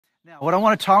Now, what I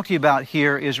want to talk to you about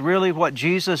here is really what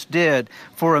Jesus did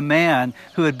for a man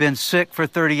who had been sick for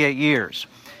 38 years.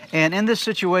 And in this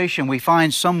situation, we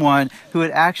find someone who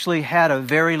had actually had a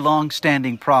very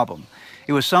long-standing problem.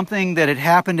 It was something that had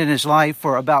happened in his life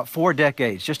for about 4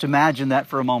 decades. Just imagine that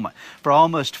for a moment. For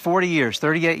almost 40 years,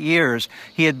 38 years,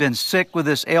 he had been sick with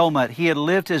this ailment. He had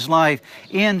lived his life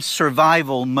in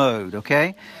survival mode,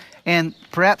 okay? And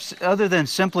perhaps other than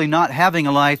simply not having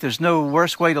a life, there's no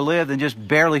worse way to live than just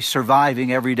barely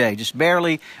surviving every day, just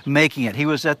barely making it. He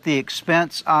was at the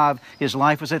expense of, his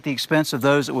life was at the expense of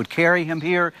those that would carry him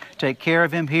here, take care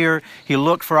of him here. He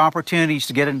looked for opportunities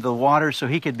to get into the water so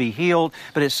he could be healed,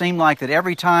 but it seemed like that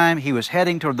every time he was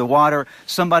heading toward the water,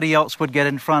 somebody else would get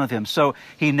in front of him. So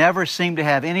he never seemed to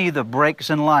have any of the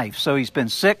breaks in life. So he's been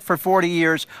sick for 40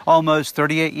 years, almost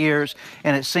 38 years,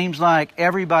 and it seems like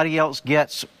everybody else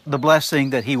gets the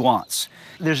blessing that he wants.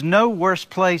 There's no worse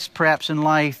place perhaps in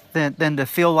life than to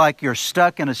feel like you're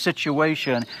stuck in a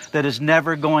situation that is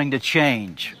never going to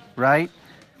change, right?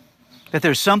 That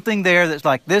there's something there that's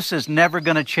like, this is never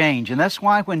going to change. And that's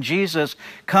why when Jesus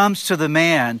comes to the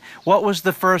man, what was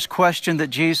the first question that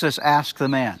Jesus asked the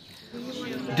man?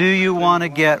 Do you want to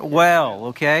get well?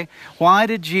 Okay? Why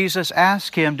did Jesus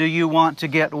ask him, do you want to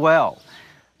get well?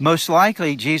 Most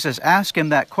likely, Jesus asked him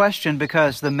that question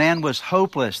because the man was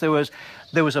hopeless. There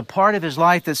was a part of his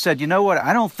life that said, you know what,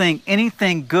 I don't think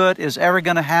anything good is ever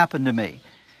going to happen to me.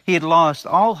 He had lost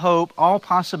all hope, all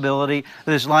possibility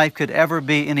that his life could ever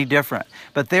be any different.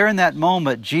 But there in that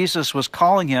moment, Jesus was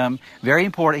calling him, very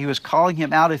important, he was calling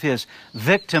him out of his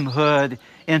victimhood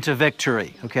into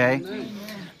victory, okay?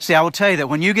 See, I will tell you that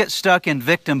when you get stuck in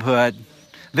victimhood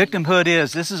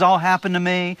is, this has all happened to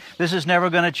me, this is never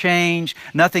going to change,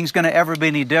 nothing's going to ever be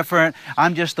any different,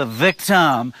 I'm just a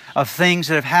victim of things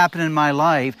that have happened in my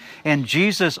life. And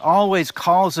Jesus always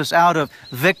calls us out of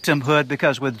victimhood,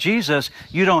 because with Jesus,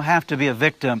 you don't have to be a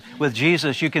victim. With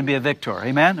Jesus, you can be a victor.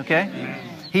 Amen? Okay? Amen.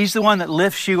 He's the one that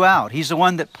lifts you out. He's the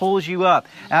one that pulls you up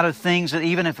out of things that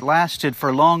even if lasted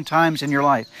for long times in your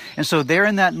life. And so there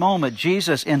in that moment,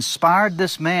 Jesus inspired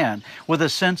this man with a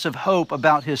sense of hope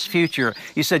about his future.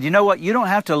 He said, you know what? You don't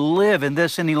have to live in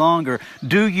this any longer.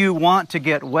 Do you want to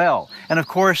get well? And of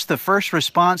course, the first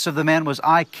response of the man was,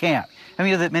 I can't. I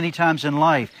mean, that many times in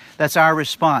life, that's our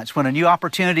response. When a new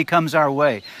opportunity comes our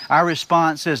way, our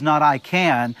response is not I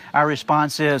can. Our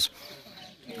response is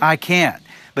I can't.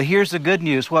 But here's the good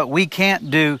news. What we can't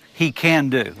do, He can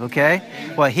do, okay?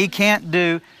 What He can't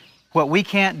do, what we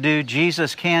can't do,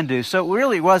 Jesus can do. So it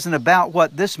really wasn't about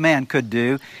what this man could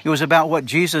do. It was about what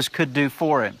Jesus could do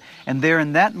for him. And there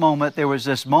in that moment, there was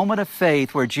this moment of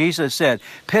faith where Jesus said,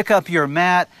 pick up your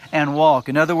mat and walk.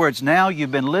 In other words, now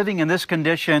you've been living in this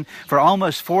condition for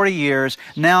almost 40 years.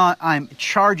 Now I'm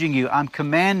charging you, I'm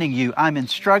commanding you, I'm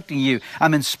instructing you,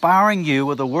 I'm inspiring you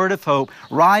with a word of hope.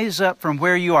 Rise up from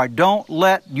where you are. Don't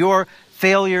let your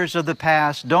failures of the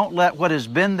past, don't let what has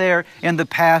been there in the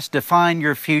past define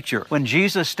your future. When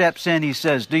Jesus steps in, He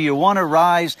says, do you want to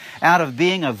rise out of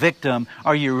being a victim?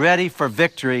 Are you ready for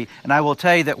victory? And I will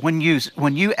tell you that when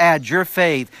you add your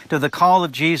faith to the call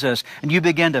of Jesus and you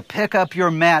begin to pick up your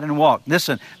mat and walk,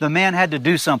 listen, the man had to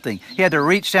do something. He had to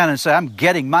reach down and say, I'm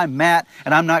getting my mat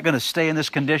and I'm not going to stay in this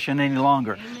condition any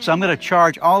longer. So I'm going to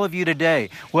charge all of you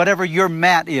today, whatever your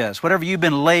mat is, whatever you've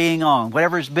been laying on,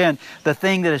 whatever's been the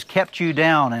thing that has kept you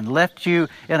down and left you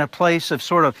in a place of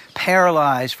sort of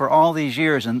paralyzed for all these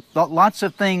years. And lots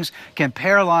of things can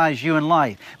paralyze you in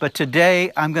life. But today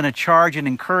I'm going to charge and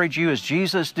encourage you as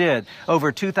Jesus did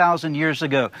over 2,000 years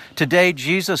ago. Today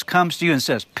Jesus comes to you and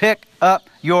says, pick up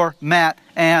your mat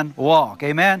and walk.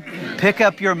 Amen? Pick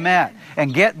up your mat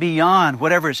and get beyond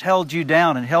whatever has held you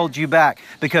down and held you back,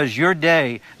 because your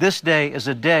day, this day is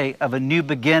a day of a new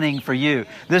beginning for you.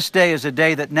 This day is a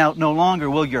day that now no longer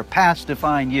will your past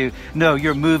define you. No,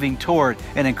 you're moving toward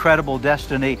an incredible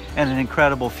destiny and an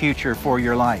incredible future for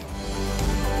your life.